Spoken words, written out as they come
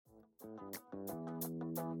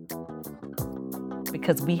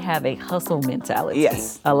because we have a hustle mentality.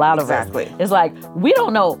 Yes. A lot of exactly. us. It's like, we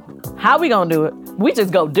don't know how we gonna do it. We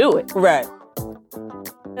just go do it. Right.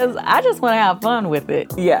 Because I just want to have fun with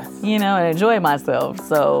it. Yes. You know, and enjoy myself.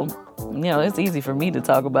 So, you know, it's easy for me to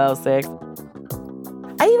talk about sex.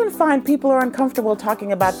 I even find people are uncomfortable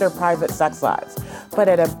talking about their private sex lives. But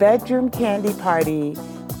at a bedroom candy party,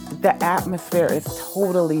 the atmosphere is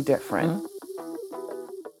totally different.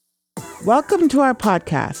 Welcome to our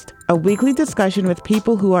podcast, a weekly discussion with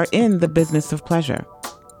people who are in the business of pleasure.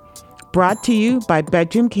 Brought to you by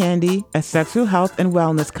Bedroom Candy, a sexual health and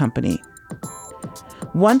wellness company.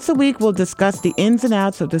 Once a week, we'll discuss the ins and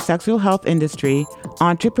outs of the sexual health industry,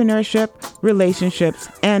 entrepreneurship, relationships,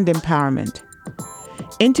 and empowerment.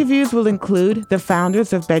 Interviews will include the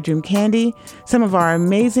founders of Bedroom Candy, some of our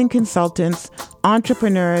amazing consultants,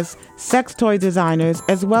 entrepreneurs, sex toy designers,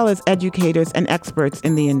 as well as educators and experts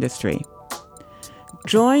in the industry.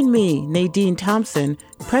 Join me, Nadine Thompson,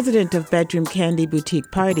 president of Bedroom Candy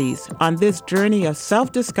Boutique Parties, on this journey of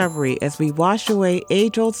self-discovery as we wash away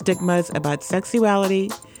age-old stigmas about sexuality,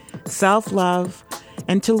 self-love,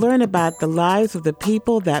 and to learn about the lives of the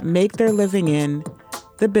people that make their living in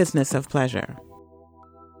the business of pleasure.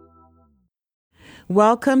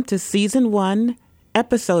 Welcome to Season 1,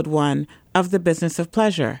 Episode 1 of The Business of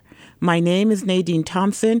Pleasure. My name is Nadine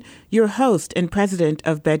Thompson, your host and president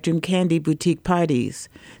of Bedroom Candy Boutique Parties.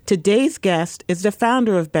 Today's guest is the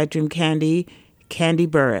founder of Bedroom Candy, Kandi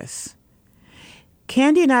Burruss.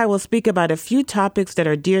 Kandi and I will speak about a few topics that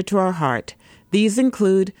are dear to our heart. These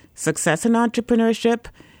include success in entrepreneurship,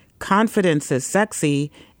 confidence is sexy,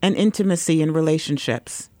 and intimacy in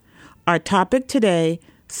relationships. Our topic today,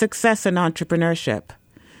 success in entrepreneurship.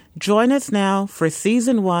 Join us now for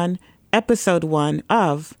Season 1, Episode 1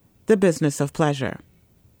 of The Business of Pleasure.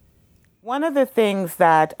 One of the things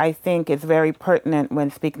that I think is very pertinent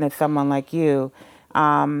when speaking to someone like you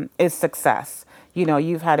is success. You know,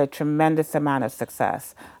 you've had a tremendous amount of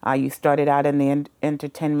success. You started out in the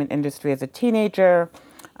entertainment industry as a teenager,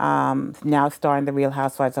 now starring The Real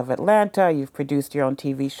Housewives of Atlanta. You've produced your own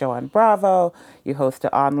TV show on Bravo. You host an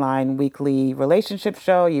online weekly relationship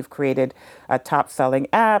show. You've created a top-selling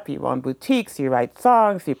app. You own boutiques. You write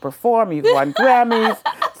songs. You perform. You've won Grammys,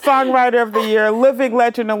 Songwriter of the Year, Living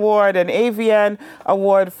Legend Award, and AVN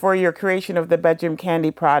Award for your creation of the Bedroom Candy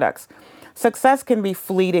products. Success can be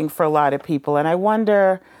fleeting for a lot of people, and I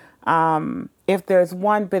wonder if there's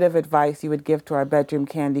one bit of advice you would give to our Bedroom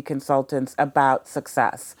Candy consultants about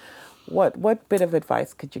success. What bit of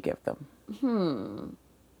advice could you give them?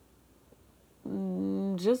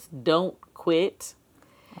 Just don't quit.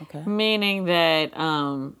 Okay. Meaning that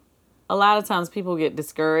a lot of times people get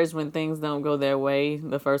discouraged when things don't go their way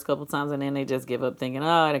the first couple times, and then they just give up thinking,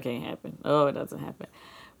 oh, it can't happen. Oh, it doesn't happen.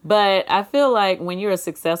 But I feel like when you're a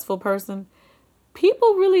successful person,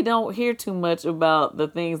 people really don't hear too much about the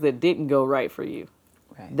things that didn't go right for you.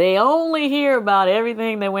 Right. They only hear about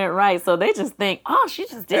everything that went right. So they just think, oh, she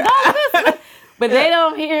just did all this. But they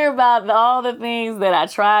don't hear about all the things that I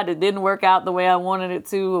tried that didn't work out the way I wanted it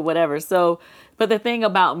to or whatever. So, but the thing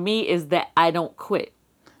about me is that I don't quit.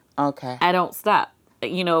 Okay. I don't stop.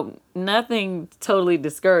 You know, nothing totally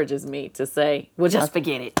discourages me to say, well, just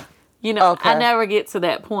forget it. You know, I never get to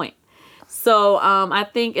that point. So I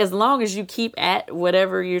think as long as you keep at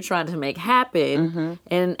whatever you're trying to make happen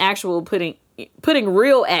and actual putting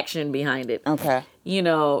real action behind it, you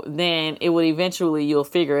know, then it will eventually, you'll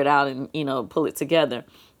figure it out and, you know, pull it together.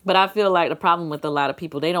 But I feel like the problem with a lot of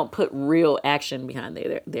people, they don't put real action behind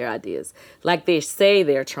their ideas. Like they say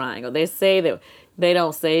they're trying, or they say that they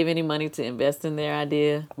don't save any money to invest in their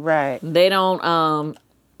idea. Right. They don't,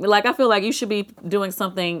 like I feel like you should be doing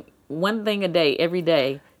something, one thing a day, every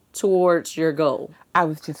day, towards your goal. I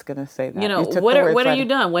was just going to say that. You know, what have you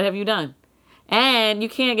done? What have you done? And you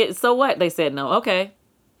can't get, so what? They said no. Okay,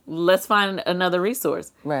 let's find another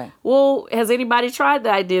resource. Right. Well, has anybody tried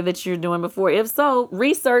the idea that you're doing before? If so,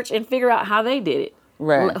 research and figure out how they did it.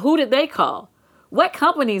 Right. Who did they call? What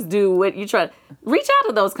companies do what you try? Reach out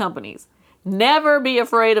to those companies. Never be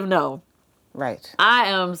afraid of no. Right. I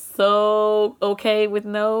am so okay with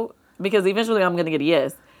no, because eventually I'm going to get a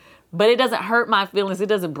yes. But it doesn't hurt my feelings. It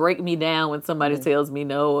doesn't break me down when somebody tells me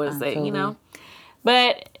no or say, you know.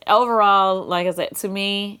 But overall, like I said, to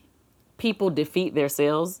me, people defeat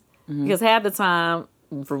themselves. Because half the time,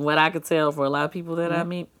 from what I could tell for a lot of people that I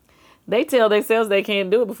meet, they tell themselves they can't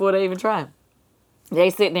do it before they even try. They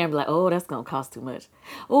sit there and be like, oh, that's going to cost too much.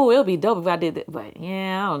 Oh, it'll be dope if I did that. But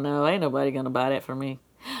yeah, I don't know. Ain't nobody going to buy that for me.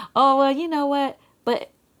 Oh, well, you know what? But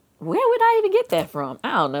where would I even get that from?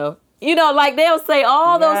 I don't know. You know, like they'll say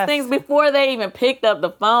all those things before they even picked up the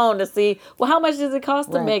phone to see, well, how much does it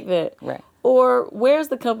cost to make that? Right. or where's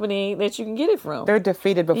the company that you can get it from? They're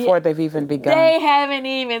defeated before they've even begun. They haven't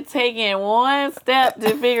even taken one step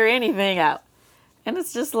to figure anything out. And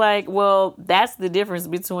it's just like, well, that's the difference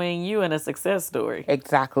between you and a success story.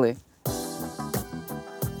 Exactly.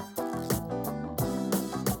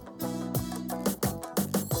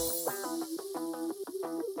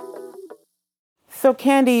 So,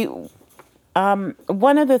 Kandi,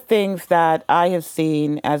 one of the things that I have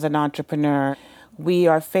seen as an entrepreneur, we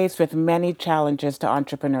are faced with many challenges to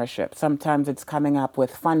entrepreneurship. Sometimes it's coming up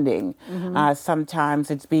with funding.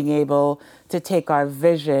 Sometimes it's being able to take our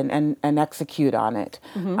vision and execute on it.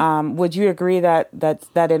 Would you agree that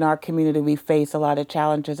in our community we face a lot of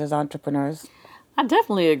challenges as entrepreneurs? I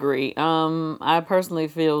definitely agree. I personally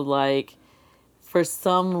feel like for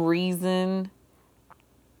some reason,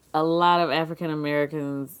 a lot of African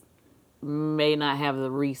Americans may not have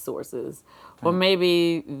the resources, or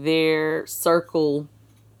maybe their circle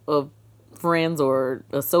of friends or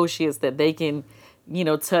associates that they can,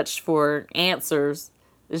 touch for answers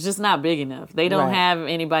is just not big enough. They don't have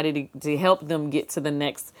anybody to help them get to the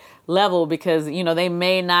next level because, they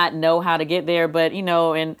may not know how to get there. But,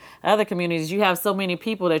 in other communities, you have so many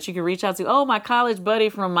people that you can reach out to. Oh, my college buddy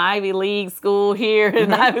from my Ivy League school here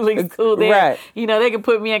and Ivy League school there. Right. They can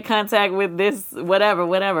put me in contact with this, whatever,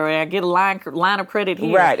 and I get a line of credit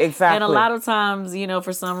here. Right, exactly. And a lot of times,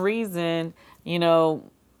 for some reason,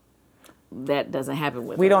 that doesn't happen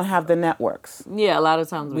with us. We don't have the networks. Yeah, a lot of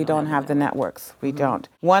times we don't have the networks. We don't.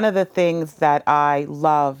 One of the things that I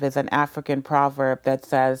love is an African proverb that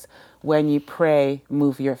says, when you pray,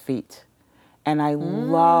 move your feet. And I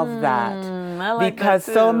love that. I like because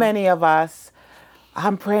that too. So many of us,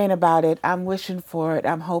 I'm praying about it, I'm wishing for it,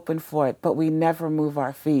 I'm hoping for it, but we never move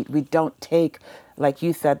our feet. We don't take, like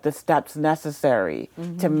you said, the steps necessary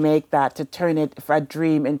to make that, to turn it, a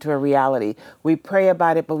dream into a reality. We pray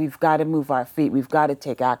about it, but we've got to move our feet. We've got to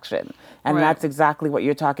take action. And that's exactly what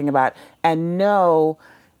you're talking about. And no,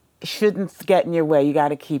 shouldn't get in your way. You got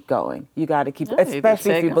to keep going. You got to keep,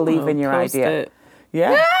 especially if you believe in your idea.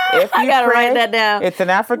 Yeah. If you I got to pray, write that down. It's an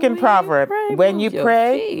African proverb. When you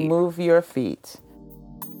pray, move your feet.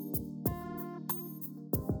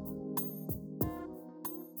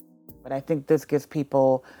 But I think this gives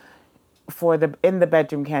people in the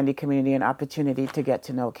Bedroom Kandi community an opportunity to get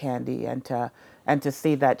to know Kandi and to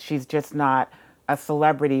see that she's just not a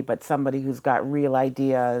celebrity, but somebody who's got real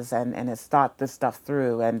ideas and has thought this stuff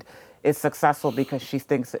through and is successful because she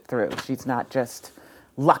thinks it through. She's not just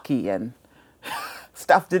lucky and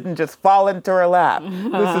stuff didn't just fall into her lap.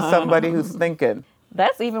 This is somebody who's thinking.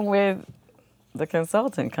 That's even with the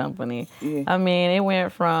consulting company. Yeah. I mean, it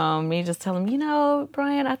went from me just telling him,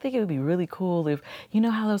 Brian, I think it would be really cool if,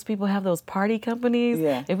 how those people have those party companies?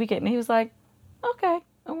 Yeah. If we get, and he was like, okay,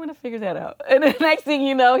 I'm going to figure that out. And the next thing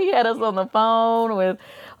you know, he had us on the phone with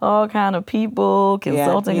all kind of people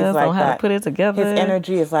consulting us on how to put it together. His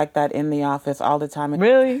energy is like that in the office all the time.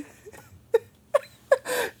 Really?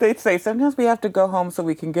 They'd say, sometimes we have to go home so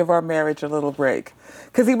we can give our marriage a little break.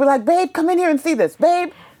 Because he'd be like, babe, come in here and see this,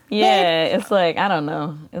 babe. Yeah, it's like, I don't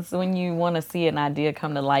know. It's when you want to see an idea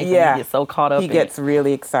come to life and you get so caught up in it. He gets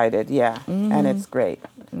really excited, and it's great.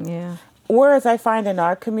 Yeah. Whereas I find in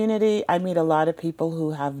our community, I meet a lot of people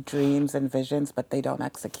who have dreams and visions, but they don't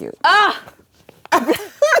execute. And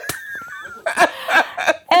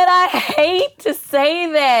I hate to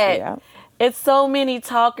say that. Yeah. It's so many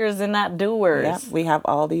talkers and not doers. Yeah, we have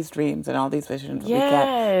all these dreams and all these visions.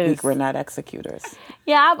 Yes. We're not executors.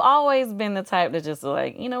 Yeah, I've always been the type to just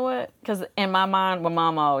like, you know what? Because in my mind, my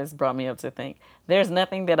mom always brought me up to think, there's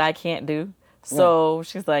nothing that I can't do. So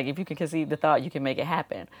she's like, if you can conceive the thought, you can make it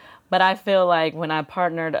happen. But I feel like when I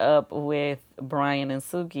partnered up with Brian and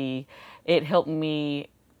Suki, it helped me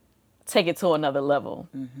take it to another level.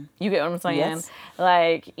 You get what I'm saying? Yes.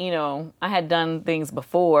 Like, I had done things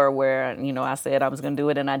before where, I said I was going to do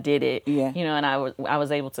it and I did it. Yeah. And I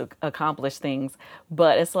was able to accomplish things.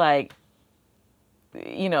 But it's like,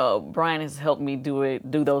 Brian has helped me do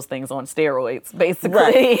those things on steroids, basically.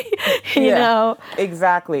 Right. you know?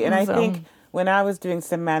 Exactly. And I think when I was doing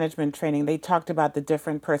some management training, they talked about the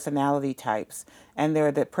different personality types. And there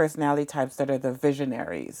are the personality types that are the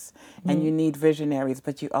visionaries. And you need visionaries,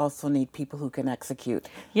 but you also need people who can execute.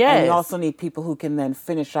 Yes. And you also need people who can then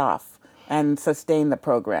finish off and sustain the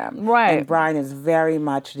program. Right. And Brian is very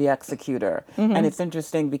much the executor. And it's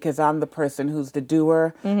interesting because I'm the person who's the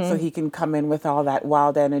doer, so he can come in with all that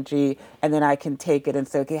wild energy, and then I can take it and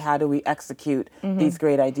say, okay, how do we execute these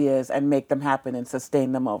great ideas and make them happen and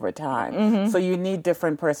sustain them over time? So you need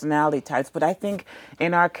different personality types. But I think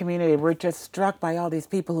in our community, we're just struck by all these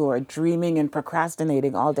people who are dreaming and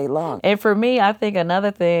procrastinating all day long. And for me, I think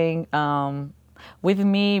another thing, with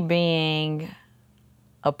me being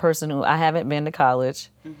a person who I haven't been to college,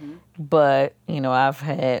 but I've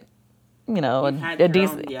had a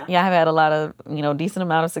decent I've had a lot of decent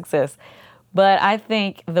amount of success. But I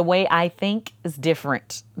think the way I think is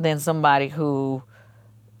different than somebody who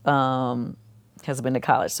has been to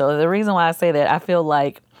college. So the reason why I say that, I feel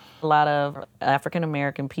like a lot of African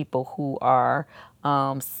American people who are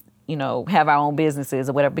have our own businesses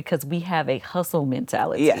or whatever, because we have a hustle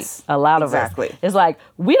mentality. Yes, a lot of us. It's like,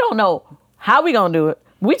 we don't know how we gonna do it.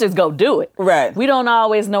 We just go do it. Right. We don't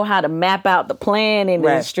always know how to map out the plan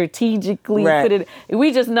and strategically put it.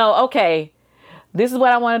 We just know, okay, this is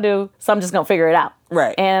what I want to do, so I'm just gonna figure it out.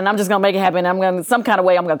 Right. And I'm just gonna make it happen. I'm gonna some kind of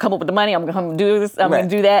way. I'm gonna come up with the money. I'm gonna do this. I'm gonna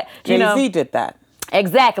do that. Jay-Z did that.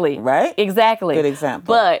 Exactly. Right? Exactly. Good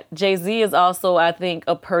example. But Jay-Z is also, I think,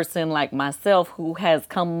 a person like myself who has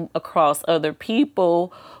come across other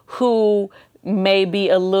people who may be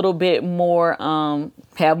a little bit more,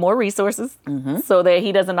 have more resources, so that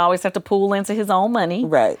he doesn't always have to pool into his own money.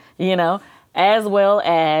 Right. As well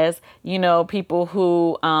as, people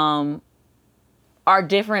who are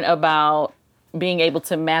different about being able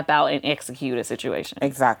to map out and execute a situation.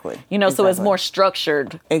 Exactly. So it's more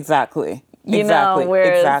structured. Exactly.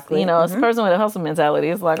 Whereas, exactly. As a person with a hustle mentality,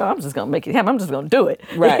 it's like, oh, I'm just going to make it happen. I'm just going to do it.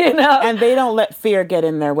 Right. And they don't let fear get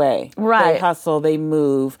in their way. Right. They hustle, they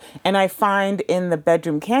move. And I find in the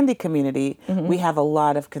Bedroom Kandi community, we have a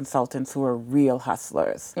lot of consultants who are real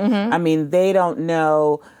hustlers. I mean, they don't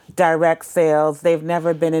know direct sales. They've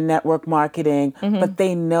never been in network marketing, but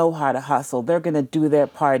they know how to hustle. They're going to do their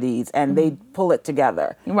parties and they pull it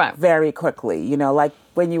together very quickly. Like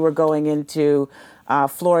when you were going into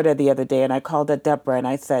Florida the other day, and I called up Deborah and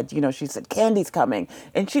I said, she said, Kandi's coming.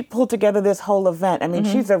 And she pulled together this whole event. I mean,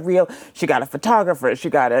 she got a photographer, she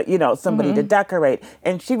got somebody to decorate.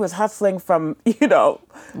 And she was hustling from,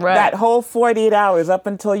 that whole 48 hours up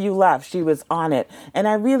until you left. She was on it. And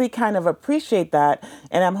I really kind of appreciate that.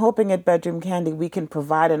 And I'm hoping at Bedroom Kandi, we can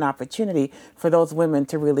provide an opportunity for those women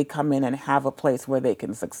to really come in and have a place where they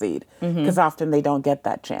can succeed. Because often they don't get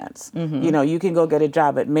that chance. You can go get a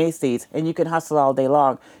job at Macy's and you can hustle all day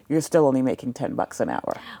long, you're still only making $10 an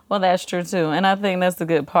hour. Well, that's true too. And I think that's the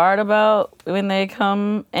good part about when they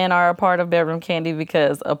come and are a part of Bedroom Kandi,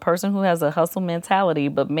 because a person who has a hustle mentality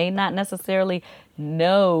but may not necessarily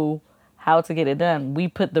know how to get it done, we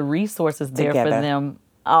put the resources there for them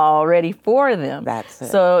already for them. That's it.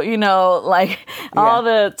 So, all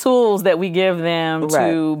the tools that we give them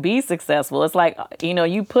to be successful, it's like,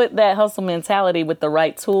 you put that hustle mentality with the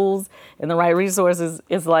right tools and the right resources,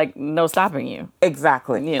 it's like no stopping you.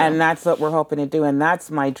 Exactly. And that's what we're hoping to do. And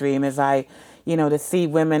that's my dream is to see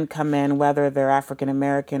women come in, whether they're African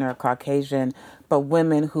American or Caucasian, but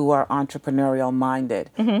women who are entrepreneurial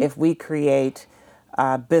minded. If we create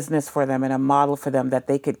business for them and a model for them that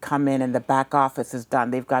they could come in and the back office is done.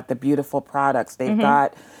 They've got the beautiful products. They've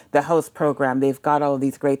got the host program. They've got all of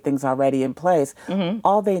these great things already in place.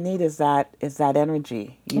 All they need is that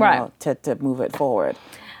energy, to move it forward.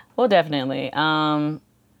 Well, definitely.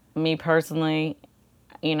 Me personally,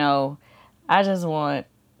 I just want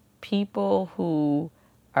people who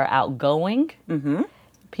are outgoing,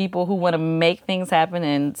 people who want to make things happen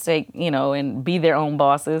and say, and be their own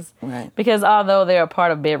bosses. Right. Because although they're a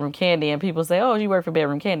part of Bedroom Kandi and people say, oh, you work for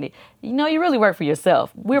Bedroom Kandi, you really work for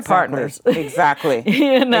yourself. We're partners. Exactly.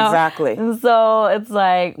 Exactly. And so it's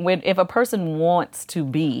like, if a person wants to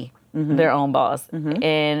be their own boss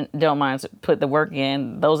and don't mind to put the work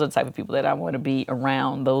in, those are the type of people that I want to be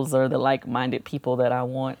around. Those are the like-minded people that I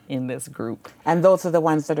want in this group. And those are the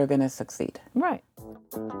ones that are going to succeed. Right.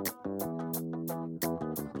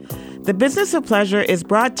 The Business of Pleasure is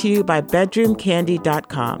brought to you by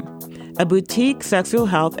BedroomKandi.com, a boutique sexual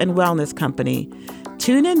health and wellness company.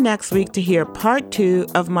 Tune in next week to hear part 2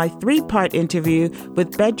 of my 3-part interview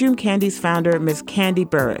with Bedroom Kandi's founder, Ms. Kandi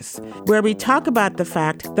Burruss, where we talk about the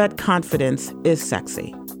fact that confidence is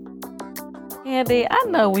sexy. Kandi, I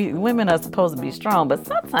know women are supposed to be strong, but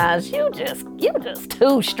sometimes you just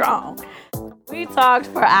too strong. We talked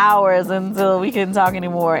for hours until we couldn't talk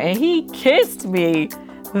anymore, and he kissed me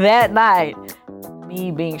that night. Me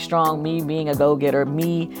being strong, me being a go-getter,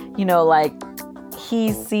 me,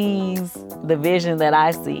 he sees the vision that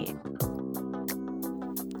I see.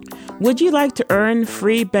 Would you like to earn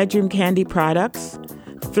free bedroom candy products,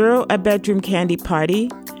 throw a bedroom candy party,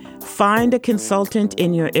 find a consultant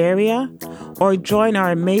in your area, or join our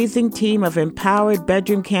amazing team of empowered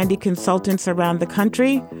bedroom candy consultants around the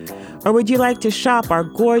country? Or would you like to shop our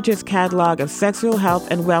gorgeous catalog of sexual health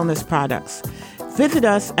and wellness products? Visit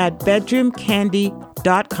us at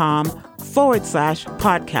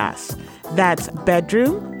bedroomcandy.com/podcast. That's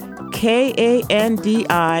bedroom,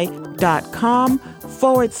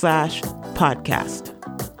 KANDI.com/podcast.